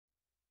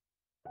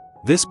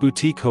This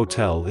boutique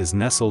hotel is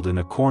nestled in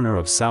a corner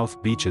of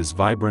South Beach's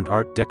vibrant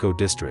Art Deco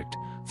District,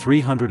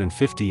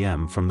 350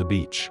 m from the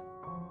beach.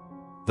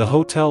 The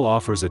hotel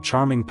offers a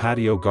charming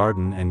patio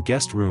garden and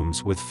guest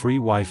rooms with free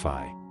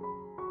Wi-Fi.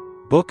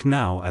 Book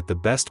now at the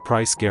best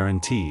price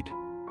guaranteed,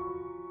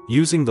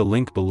 using the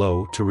link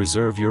below to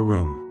reserve your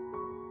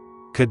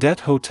room. Cadet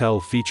Hotel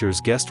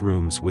features guest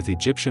rooms with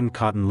Egyptian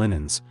cotton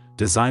linens,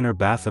 designer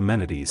bath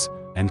amenities,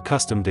 and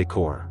custom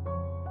decor.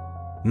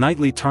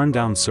 Nightly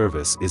turndown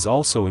service is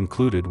also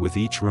included with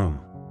each room.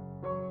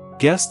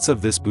 Guests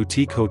of this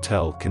boutique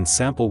hotel can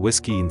sample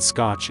whiskey and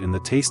scotch in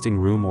the tasting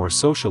room or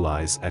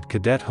socialize at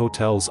Cadet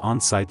Hotel's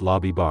on-site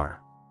lobby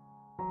bar.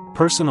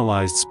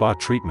 Personalized spa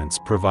treatments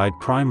provide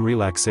prime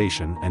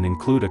relaxation and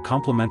include a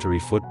complimentary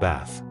foot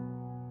bath.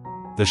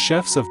 The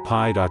chefs of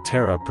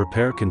Terre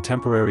prepare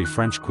contemporary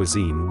French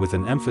cuisine with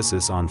an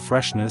emphasis on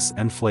freshness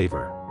and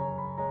flavor.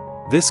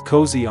 This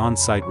cozy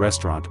on-site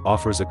restaurant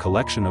offers a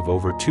collection of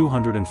over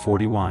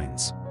 240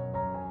 wines.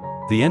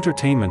 The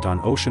entertainment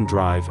on Ocean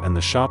Drive and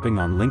the shopping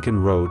on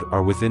Lincoln Road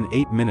are within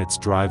 8 minutes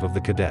drive of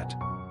the Cadet.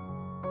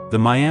 The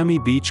Miami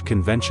Beach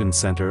Convention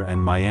Center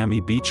and Miami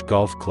Beach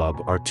Golf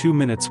Club are 2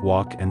 minutes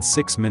walk and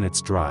 6 minutes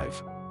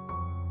drive.